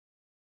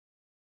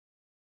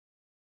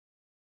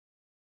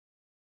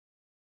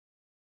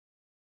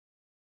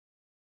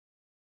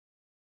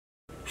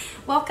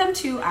Welcome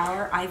to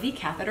our IV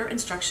catheter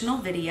instructional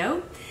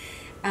video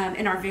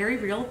and our very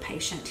real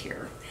patient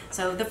here.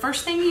 So the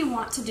first thing you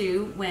want to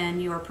do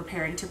when you are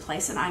preparing to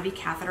place an IV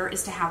catheter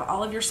is to have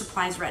all of your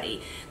supplies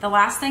ready. The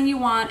last thing you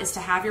want is to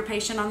have your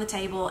patient on the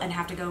table and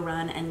have to go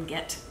run and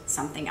get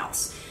something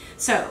else.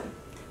 So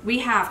we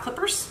have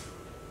clippers,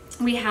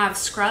 we have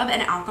scrub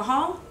and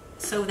alcohol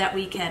so that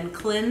we can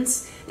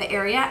cleanse the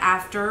area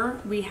after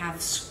we have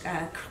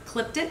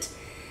clipped it.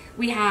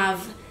 We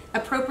have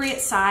appropriate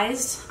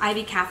sized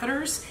IV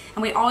catheters,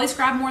 and we always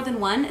grab more than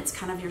one. It's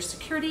kind of your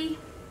security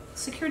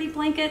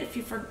blanket.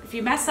 If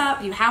you mess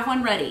up, you have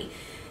one ready,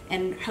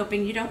 and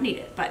hoping you don't need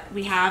it. But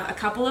we have a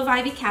couple of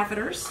IV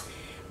catheters.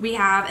 We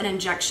have an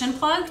injection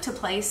plug to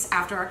place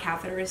after our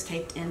catheter is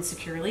taped in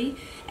securely,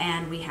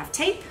 and we have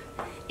tape,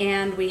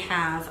 and we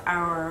have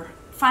our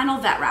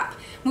final vet wrap.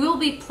 We will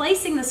be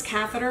placing this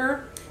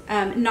catheter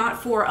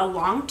not for a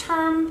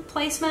long-term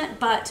placement,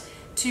 but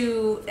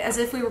as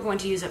if we were going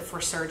to use it for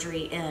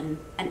surgery in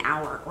an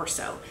hour or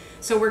so.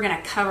 So we're going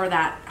to cover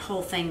that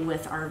whole thing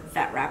with our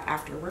vet wrap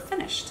after we're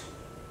finished.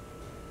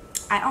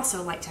 I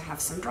also like to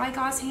have some dry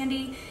gauze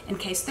handy in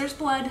case there's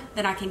blood,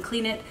 then I can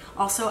clean it.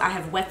 Also, I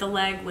have wet the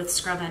leg with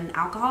scrub and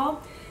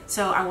alcohol,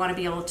 so I want to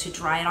be able to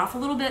dry it off a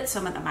little bit so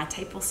that my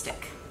tape will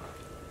stick.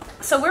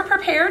 So we're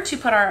prepared to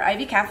put our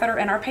IV catheter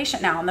in our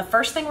patient now, and the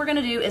first thing we're going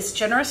to do is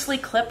generously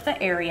clip the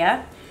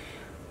area.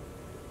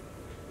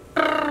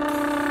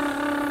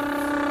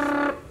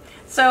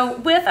 So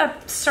with a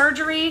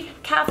surgery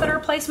catheter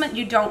placement,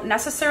 you don't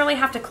necessarily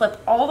have to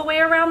clip all the way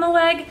around the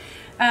leg.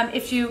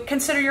 If you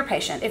consider your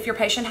patient, if your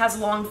patient has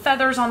long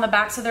feathers on the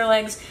backs of their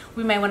legs,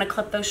 we may want to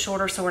clip those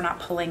shorter so we're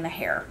not pulling the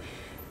hair.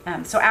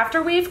 So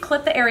after we've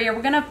clipped the area,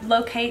 we're going to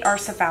locate our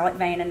cephalic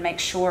vein and make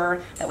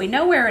sure that we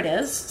know where it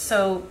is,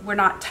 so we're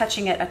not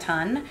touching it a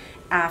ton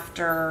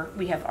after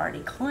we have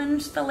already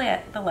cleansed the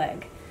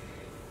leg.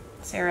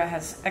 Sarah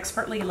has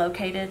expertly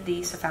located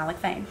the cephalic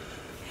vein.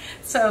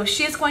 So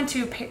she is going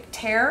to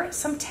tear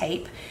some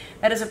tape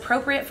that is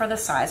appropriate for the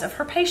size of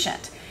her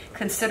patient.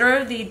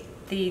 Consider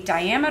the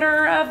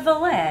diameter of the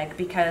leg,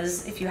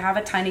 because if you have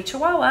a tiny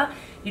Chihuahua,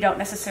 you don't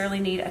necessarily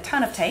need a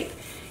ton of tape.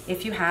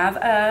 If you have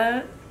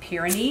a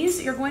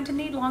Pyrenees, you're going to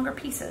need longer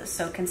pieces,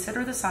 so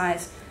consider the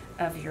size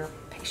of your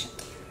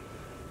patient.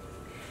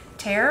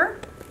 Tear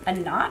a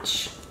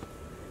notch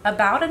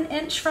about an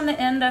inch from the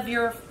end of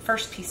your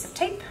first piece of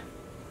tape,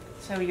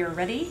 so you're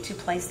ready to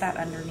place that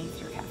underneath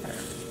your catheter.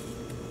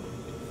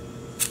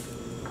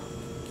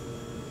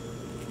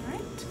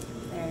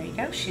 There you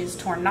go. She's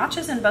torn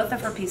notches in both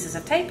of her pieces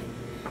of tape,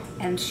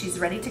 and she's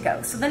ready to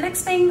go. So the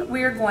next thing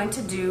we're going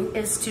to do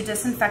is to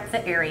disinfect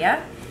the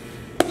area.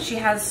 She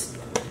has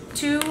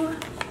two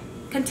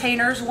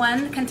containers.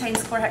 One contains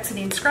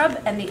chlorhexidine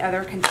scrub and the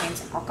other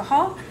contains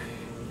alcohol,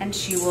 and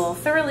she will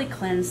thoroughly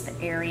cleanse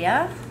the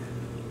area.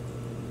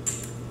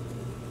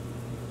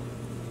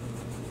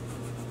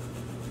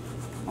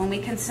 When we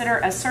consider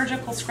a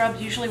surgical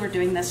scrub, usually we're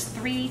doing this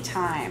 3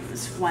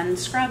 times. 1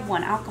 scrub,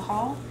 1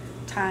 alcohol,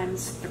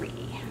 times 3.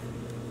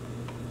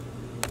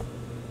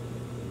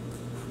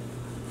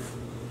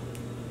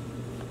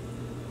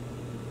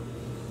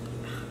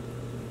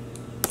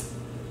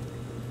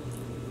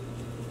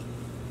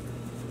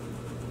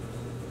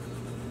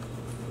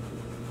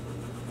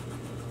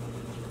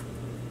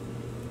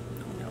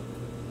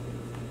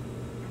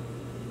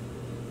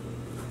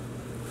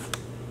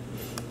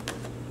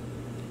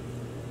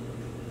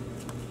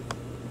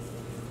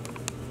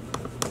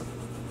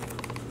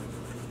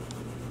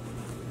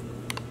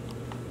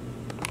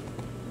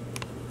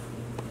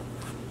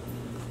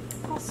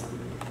 Awesome.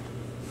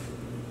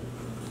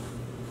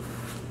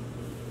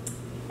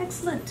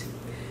 Excellent.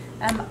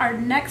 Our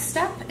next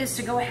step is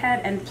to go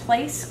ahead and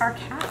place our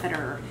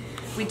catheter.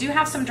 We do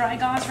have some dry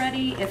gauze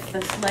ready. If the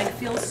leg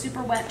feels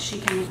super wet, she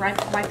can wipe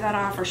that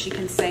off, or she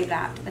can save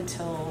that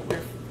until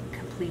we're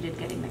completed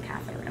getting the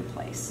catheter in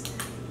place.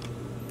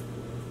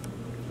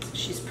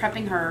 She's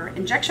prepping her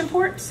injection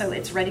port, so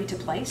it's ready to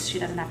place. She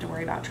doesn't have to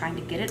worry about trying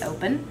to get it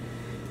open.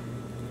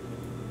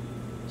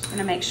 She's going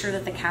to make sure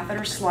that the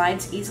catheter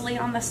slides easily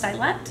on the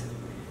stylet,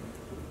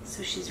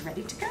 so she's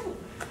ready to go.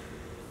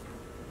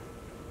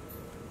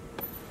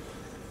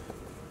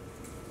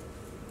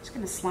 She's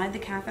going to slide the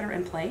catheter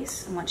in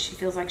place, and once she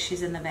feels like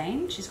she's in the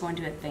vein, she's going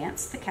to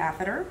advance the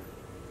catheter,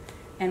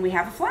 and we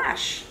have a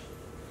flash.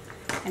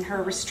 And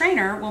her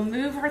restrainer will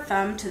move her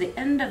thumb to the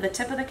end of the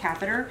tip of the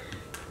catheter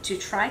to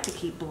try to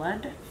keep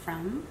blood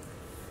from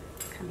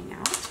coming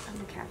out of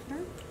the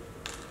catheter.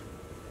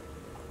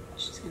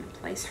 She's going to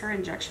place her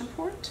injection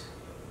port,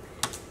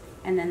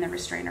 and then the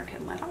restrainer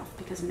can let off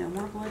because no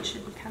more blood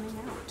should be coming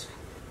out.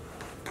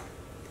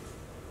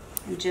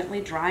 And gently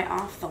dry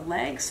off the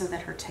leg so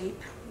that her tape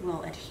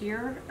will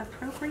adhere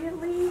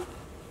appropriately.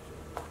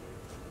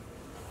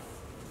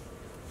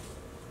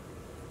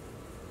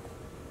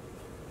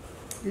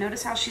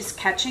 Notice how she's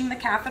catching the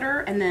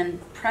catheter and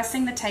then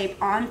pressing the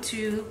tape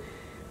onto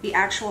the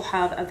actual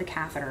hub of the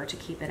catheter to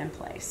keep it in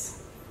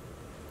place.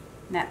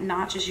 And that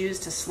notch is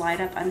used to slide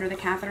up under the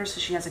catheter so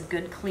she has a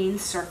good clean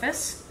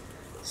surface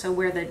So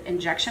where the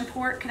injection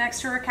port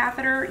connects to her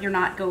catheter, you're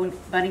not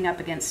butting up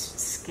against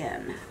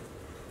skin.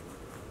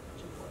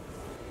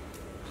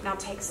 Now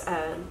takes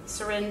a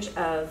syringe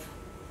of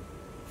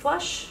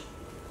flush.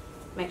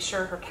 Make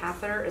sure her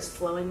catheter is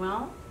flowing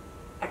well.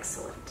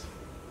 Excellent.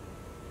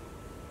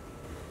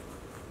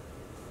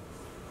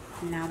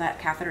 Now that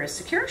catheter is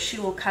secure, she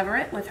will cover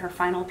it with her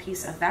final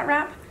piece of vat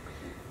wrap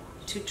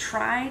to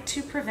try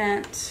to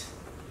prevent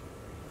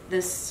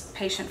this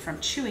patient from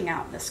chewing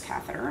out this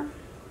catheter.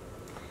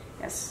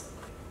 Yes.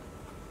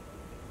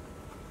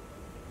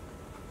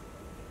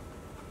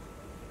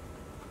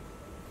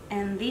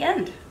 And the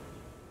end.